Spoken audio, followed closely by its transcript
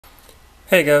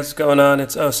Hey guys, what's going on?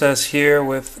 It's OSS here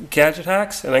with Gadget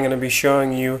Hacks, and I'm going to be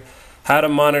showing you how to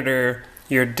monitor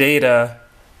your data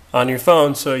on your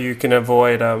phone so you can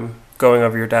avoid going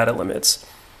over your data limits.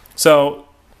 So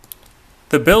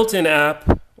the built-in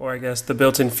app, or I guess the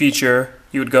built-in feature,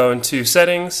 you would go into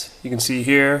settings, you can see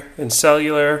here in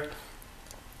cellular,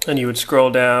 and you would scroll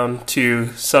down to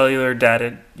cellular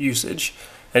data usage,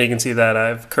 and you can see that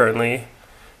I've currently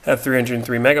have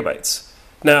 303 megabytes.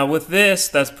 Now with this,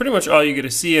 that's pretty much all you get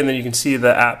to see, and then you can see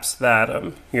the apps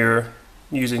that you're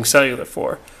using cellular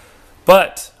for.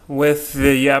 But with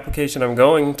the application I'm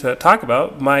going to talk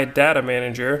about, My Data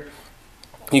Manager,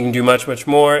 you can do much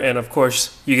more, and of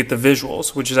course you get the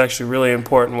visuals, which is actually really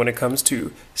important when it comes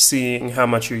to seeing how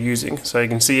much you're using. So you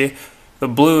can see the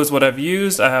blue is what I've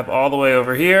used. I have all the way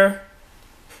over here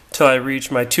till I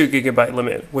reach my 2 gigabyte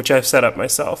limit, which I've set up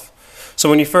myself. So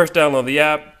when you first download the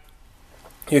app,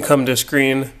 you come to a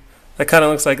screen that kind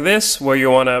of looks like this, where you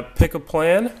want to pick a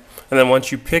plan, and then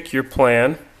once you pick your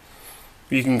plan,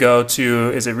 you can go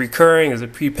to, is it recurring, is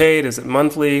it prepaid, is it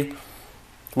monthly,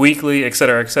 weekly,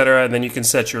 etc., and then you can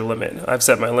set your limit. I've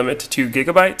set my limit to 2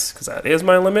 gigabytes because that is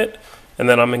my limit, and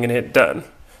then I'm going to hit done.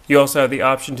 You also have the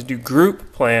option to do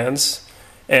group plans,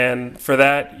 and for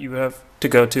that you have to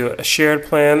go to a shared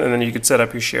plan, and then you could set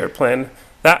up your shared plan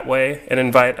that way and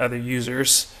invite other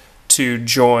users to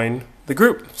join the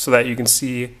group so that you can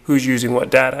see who's using what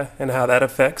data and how that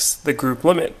affects the group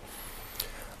limit.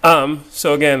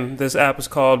 So again, this app is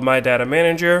called My Data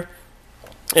Manager.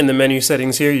 In the menu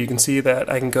settings here, you can see that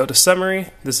I can go to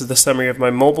summary. This is the summary of my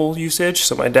mobile usage,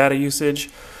 so my data usage.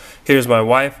 Here's my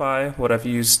Wi-Fi, what I've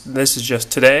used. This is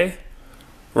just today.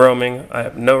 Roaming, I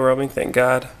have no roaming, thank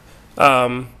God.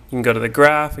 You can go to the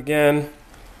graph again.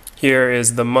 Here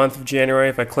is the month of January.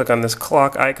 If I click on this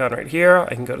clock icon right here,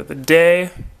 I can go to the day.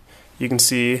 You can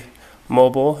see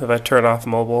mobile. If I turn off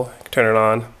mobile, turn it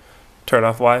on, turn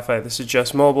off Wi-Fi. This is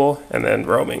just mobile, and then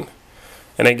roaming.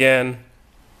 And again,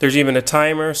 there's even a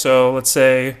timer. So let's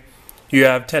say you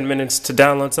have 10 minutes to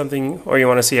download something, or you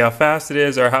want to see how fast it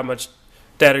is or how much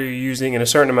data you're using in a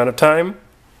certain amount of time.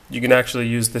 You can actually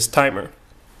use this timer.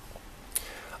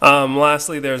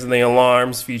 Lastly, there's the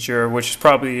alarms feature, which is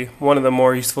probably one of the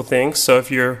more useful things. So if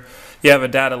you have a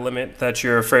data limit that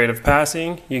you're afraid of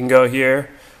passing, you can go here,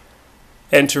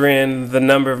 enter in the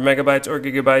number of megabytes or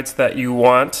gigabytes that you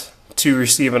want to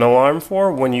receive an alarm for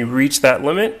when you reach that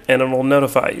limit, and it will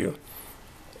notify you.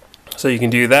 So you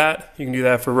can do that. You can do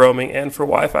that for roaming and for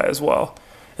Wi-Fi as well.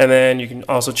 And then you can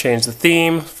also change the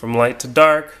theme from light to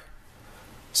dark,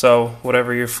 so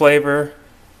whatever your flavor.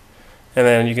 And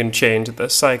then you can change the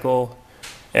cycle,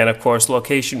 and of course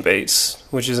location based,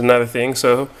 which is another thing.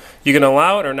 So you can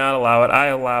allow it or not allow it. I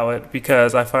allow it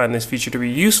because I find this feature to be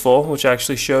useful, which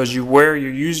actually shows you where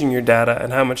you're using your data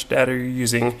and how much data you're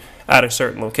using at a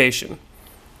certain location.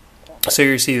 So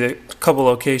you see the couple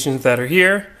locations that are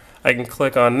here. I can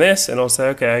click on this and it'll say,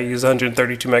 okay, I use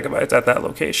 132 megabytes at that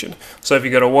location. So if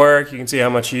you go to work, you can see how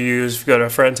much you use. If you go to a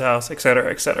friend's house,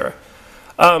 etc.,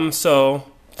 so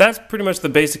that's pretty much the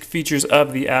basic features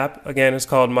of the app. Again, it's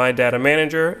called My Data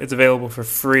Manager. It's available for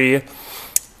free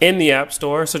in the App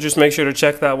Store, so just make sure to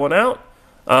check that one out.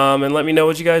 And let me know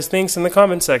what you guys think in the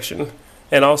comment section.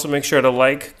 And also make sure to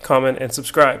like, comment, and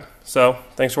subscribe. So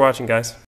thanks for watching, guys.